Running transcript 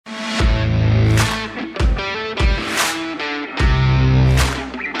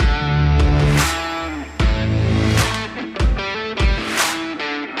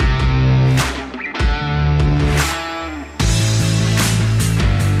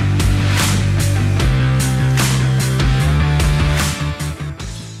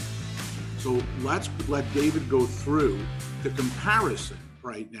let David go through the comparison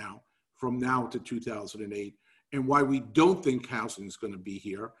right now from now to 2008 and why we don't think housing is going to be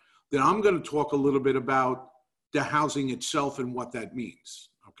here. Then I'm going to talk a little bit about the housing itself and what that means.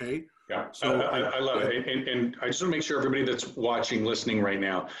 Okay. Yeah, so I love it. And I just want to make sure everybody that's watching, listening right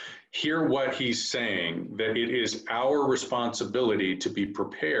now, hear what he's saying, that it is our responsibility to be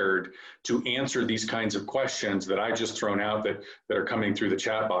prepared to answer these kinds of questions that I just thrown out that are coming through the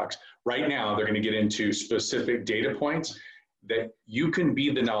chat box. Right now, they're going to get into specific data points that you can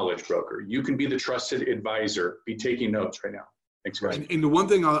be the knowledge broker. You can be the trusted advisor, be taking notes right now. Thanks, guys. And the one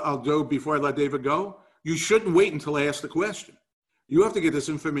thing I'll do before I let David go, you shouldn't wait until I ask the question. You have to get this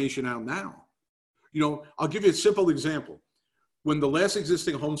information out now. You know, I'll give you a simple example. When the last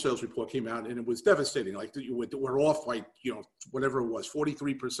existing home sales report came out, and it was devastating, like we're off like, you know, whatever it was,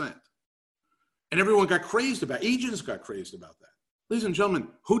 43%. And everyone got crazed about it. Agents got crazed about that. Ladies and gentlemen,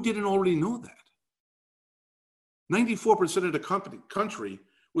 who didn't already know that? 94% of the country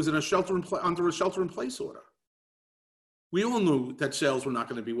was in under a shelter-in-place order. We all knew that sales were not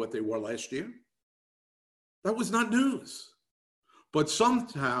going to be what they were last year. That was not news. But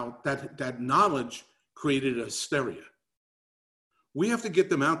somehow that knowledge created a hysteria. We have to get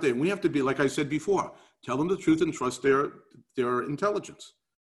them out there, and we have to be, like I said before, tell them the truth and trust their intelligence.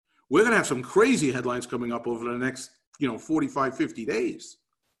 We're going to have some crazy headlines coming up over the next, 45, 50 days.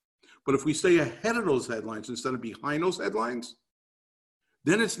 But if we stay ahead of those headlines instead of behind those headlines,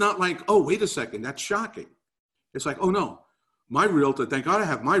 then it's not like, oh, wait a second, that's shocking. It's like, oh no, my realtor, thank God I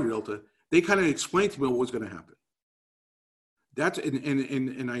have my realtor, they kind of explained to me what was going to happen. That's,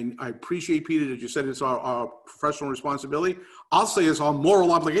 and I appreciate, Peter, that you said it's our professional responsibility. I'll say it's our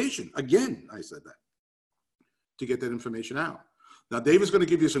moral obligation. Again, I said that, to get that information out. Now, Dave is going to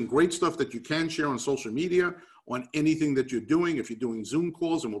give you some great stuff that you can share on social media, on anything that you're doing, if you're doing Zoom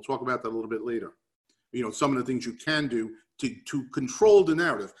calls, and we'll talk about that a little bit later. Some of the things you can do to control the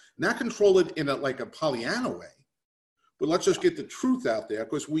narrative. Not control it in like a Pollyanna way, but let's just get the truth out there,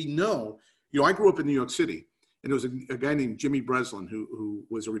 because we know, I grew up in New York City, and there was a guy named Jimmy Breslin who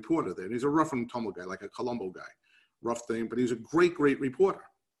was a reporter there. And he's a rough and tumble guy, like a Columbo guy, rough thing, but he's a great, great reporter.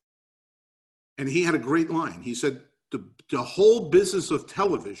 And he had a great line. He said, the whole business of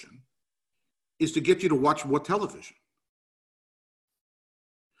television is to get you to watch more television.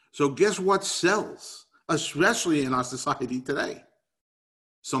 So guess what sells, especially in our society today?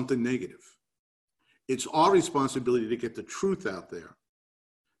 Something negative. It's our responsibility to get the truth out there,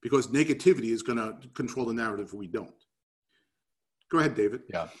 because negativity is going to control the narrative if we don't. Go ahead, David.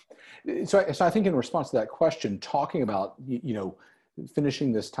 Yeah. So I think in response to that question, talking about,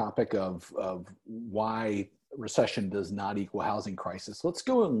 finishing this topic of why recession does not equal housing crisis, let's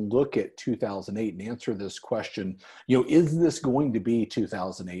go and look at 2008 and answer this question. Is this going to be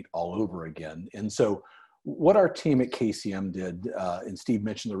 2008 all over again? And so what our team at KCM did, and Steve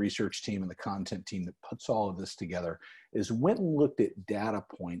mentioned the research team and the content team that puts all of this together, is went and looked at data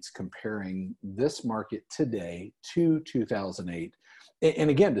points comparing this market today to 2008. And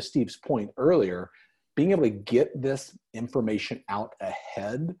again, to Steve's point earlier, being able to get this information out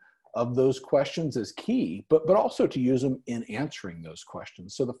ahead of those questions is key, but also to use them in answering those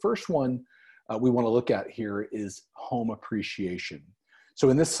questions. So the first one we want to look at here is home appreciation. So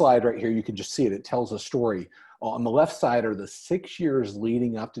in this slide right here, you can just see it. It tells a story. On the left side are the 6 years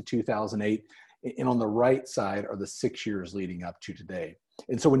leading up to 2008, and on the right side are the 6 years leading up to today.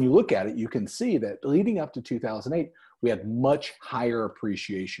 And so when you look at it, you can see that leading up to 2008, we had much higher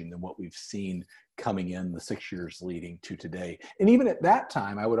appreciation than what we've seen coming in the 6 years leading to today. And even at that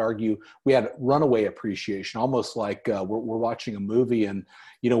time, I would argue we had runaway appreciation, almost like we're watching a movie and,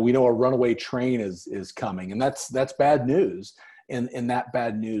 we know a runaway train is coming, and that's bad news. And that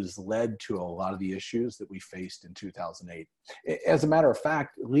bad news led to a lot of the issues that we faced in 2008. As a matter of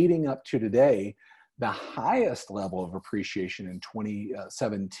fact, leading up to today, the highest level of appreciation in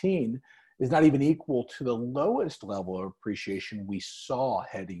 2017 is not even equal to the lowest level of appreciation we saw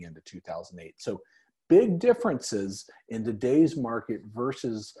heading into 2008. So big differences in today's market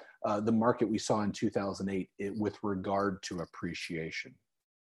versus the market we saw in 2008 with regard to appreciation.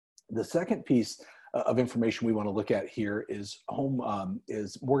 The second piece of information we want to look at here is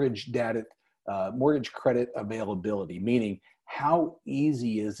mortgage credit availability, meaning how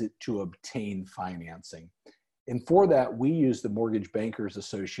easy is it to obtain financing? And for that, we use the Mortgage Bankers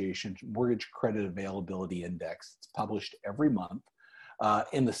Association Mortgage Credit Availability Index. It's published every month.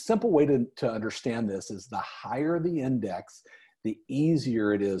 And the simple way to understand this is the higher the index, the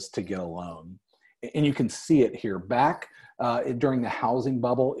easier it is to get a loan. And you can see it here. Back during the housing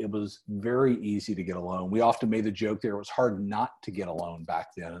bubble, it was very easy to get a loan. We often made the joke there it was hard not to get a loan back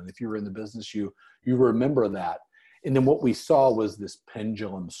then. And if you were in the business, you remember that. And then what we saw was this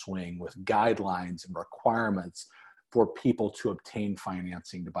pendulum swing with guidelines and requirements for people to obtain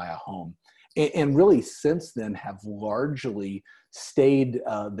financing to buy a home. And really since then have largely stayed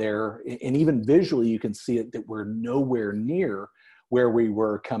there. And even visually, you can see it that we're nowhere near where we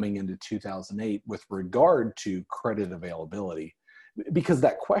were coming into 2008 with regard to credit availability. Because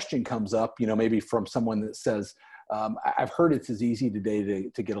that question comes up, maybe from someone that says, I've heard it's as easy today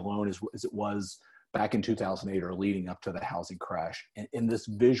to get a loan as it was back in 2008 or leading up to the housing crash. And this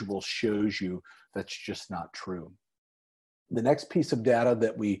visual shows you that's just not true. The next piece of data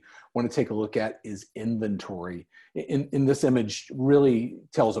that we want to take a look at is inventory. In this image really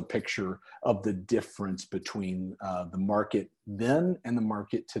tells a picture of the difference between the market then and the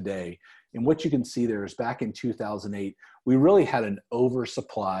market today. And what you can see there is back in 2008, we really had an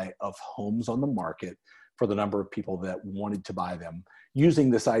oversupply of homes on the market for the number of people that wanted to buy them,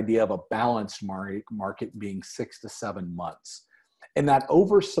 using this idea of a balanced market being 6 to 7 months. And that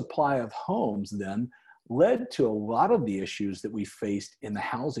oversupply of homes then led to a lot of the issues that we faced in the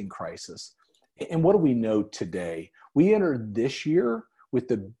housing crisis. And what do we know today? We entered this year with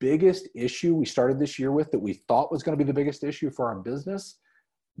the biggest issue we started this year with that we thought was going to be the biggest issue for our business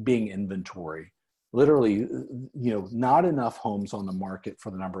being inventory. Literally, not enough homes on the market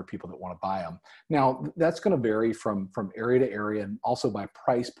for the number of people that want to buy them. Now, that's going to vary from area to area and also by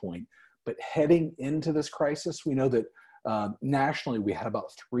price point. But heading into this crisis, we know that nationally, we had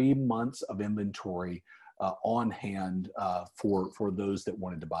about 3 months of inventory on hand for those that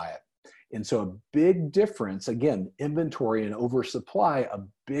wanted to buy it. And so a big difference, again, inventory and oversupply, a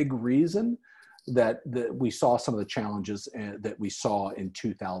big reason that we saw some of the challenges that we saw in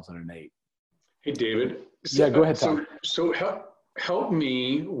 2008. Hey, David. Yeah, go ahead, Tom. So help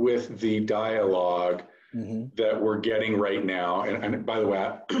me with the dialogue that we're getting right now. And by the way,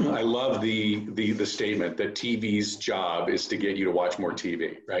 I love the statement that TV's job is to get you to watch more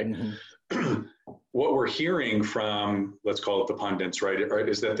TV, right? What we're hearing from, let's call it the pundits, right,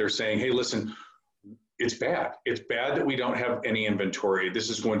 is that they're saying, hey, listen, it's bad. It's bad that we don't have any inventory. This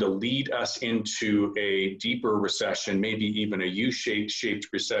is going to lead us into a deeper recession, maybe even a U-shaped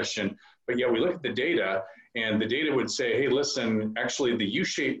recession. But yet we look at the data, and the data would say, hey, listen, actually the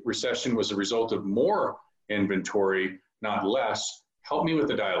U-shaped recession was a result of more inventory, not less. Help me with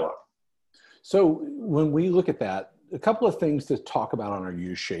the dialogue. So when we look at that, a couple of things to talk about on our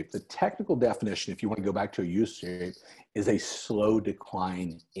U-shape. The technical definition, if you want to go back to a U-shape, is a slow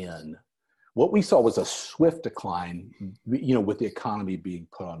decline in. What we saw was a swift decline, with the economy being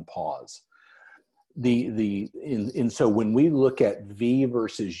put on pause. So when we look at V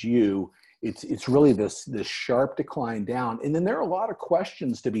versus U, it's really this sharp decline down. And then there are a lot of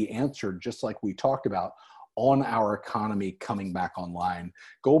questions to be answered, just like we talked about, on our economy coming back online.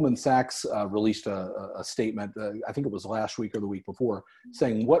 Goldman Sachs released a statement, I think it was last week or the week before,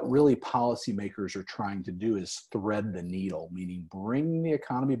 saying what really policymakers are trying to do is thread the needle, meaning bring the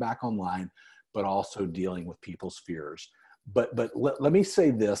economy back online, but also dealing with people's fears. But let me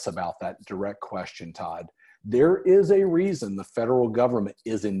say this about that direct question, Todd. There is a reason the federal government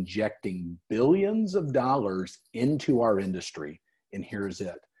is injecting billions of dollars into our industry, and here's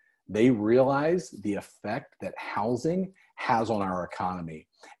it. They realize the effect that housing has on our economy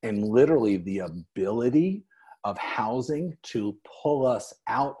and literally the ability of housing to pull us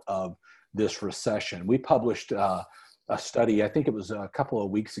out of this recession. We published a study, I think it was a couple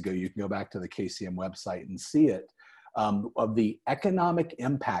of weeks ago. You can go back to the KCM website and see it, of the economic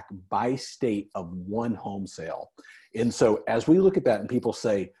impact by state of one home sale. And so as we look at that and people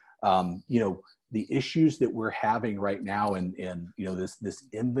say, the issues that we're having right now and this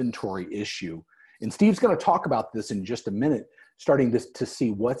inventory issue, and Steve's going to talk about this in just a minute, starting to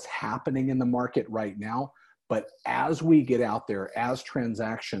see what's happening in the market right now. But as we get out there, as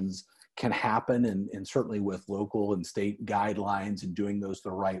transactions can happen, and certainly with local and state guidelines and doing those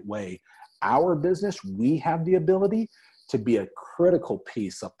the right way, our business, we have the ability to be a critical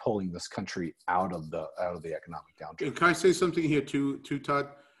piece of pulling this country out of the economic downturn. Can I say something here too, Todd?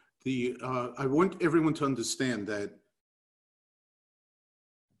 I want everyone to understand that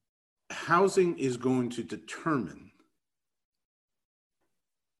housing is going to determine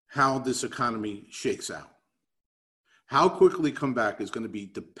how this economy shakes out. How quickly come back is going to be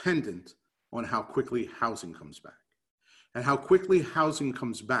dependent on how quickly housing comes back. And how quickly housing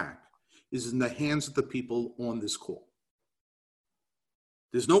comes back is in the hands of the people on this call.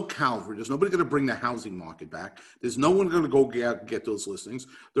 There's no Calvary. There's nobody going to bring the housing market back. There's no one going to go get those listings.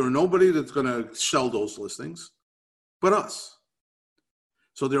 There are nobody that's going to sell those listings. but us.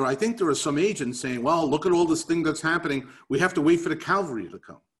 So I think there are some agents saying, well, look at all this thing that's happening. We have to wait for the cavalry to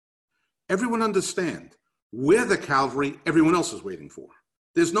come. Everyone understand, we're the cavalry everyone else is waiting for.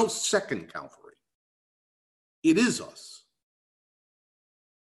 There's no second cavalry. It is us.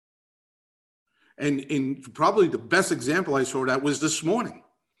 And probably the best example I saw of that was this morning.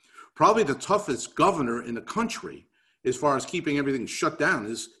 Probably the toughest governor in the country as far as keeping everything shut down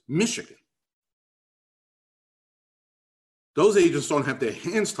is Michigan. Those agents don't have their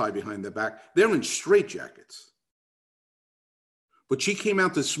hands tied behind their back. They're in straitjackets. But she came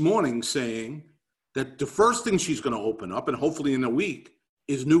out this morning saying that the first thing she's going to open up, and hopefully in a week,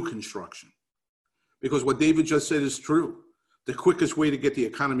 is new construction. Because what David just said is true. The quickest way to get the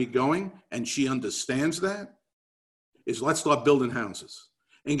economy going, and she understands that, is let's start building houses.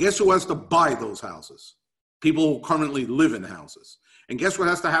 And guess who has to buy those houses? People who currently live in houses. And guess what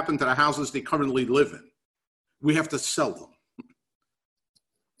has to happen to the houses they currently live in? We have to sell them.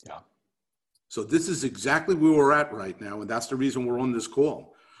 Yeah. So this is exactly where we're at right now, and that's the reason we're on this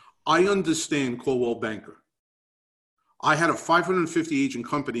call. I understand Coldwell Banker. I had a 550 agent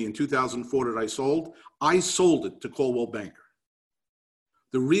company in 2004 that I sold. I sold it to Coldwell Banker.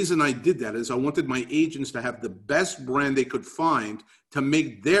 The reason I did that is I wanted my agents to have the best brand they could find to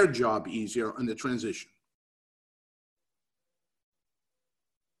make their job easier on the transition.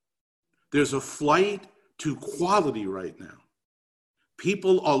 There's a flight to quality right now.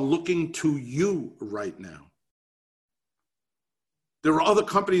 People are looking to you right now. There are other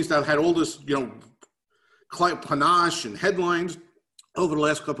companies that had all this, panache and headlines over the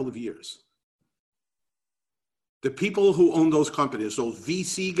last couple of years. The people who own those companies, those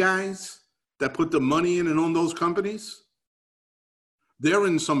VC guys that put the money in and own those companies, they're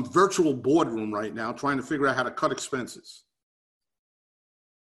in some virtual boardroom right now trying to figure out how to cut expenses.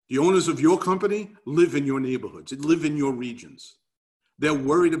 The owners of your company live in your neighborhoods, live in your regions. They're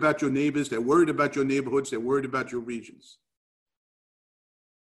worried about your neighbors, they're worried about your neighborhoods, they're worried about your regions.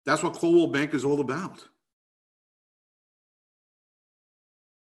 That's what Coldwell Banker is all about.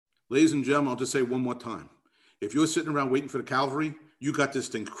 Ladies and gentlemen, I'll just say one more time. If you're sitting around waiting for the cavalry, you got this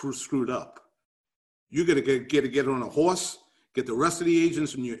thing screwed up. You got to get on a horse, get the rest of the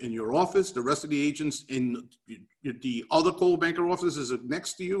agents in your office, the rest of the agents in the other Coldwell Banker offices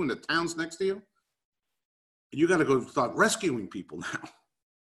next to you, in the towns next to you. And you got to go start rescuing people now.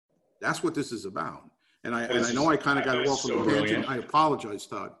 That's what this is about. And I know I kind of got it off on a tangent. I apologize,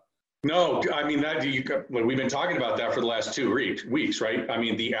 Todd. No, I mean, we've been talking about that for the last 2 weeks, right? I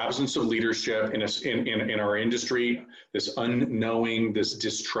mean, the absence of leadership in our industry, this unknowing, this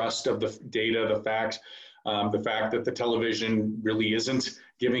distrust of the data, the fact that the television really isn't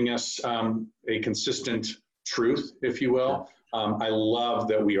giving us a consistent truth, if you will. I love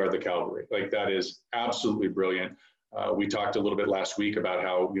that we are the cavalry. Like, that is absolutely brilliant. We talked a little bit last week about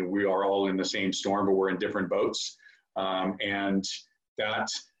how we are all in the same storm, but we're in different boats. And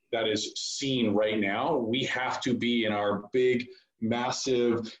that is seen right now. We have to be in our big,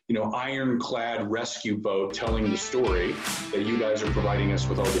 massive, ironclad rescue boat telling the story that you guys are providing us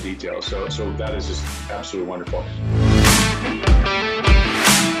with all the details. So that is just absolutely wonderful.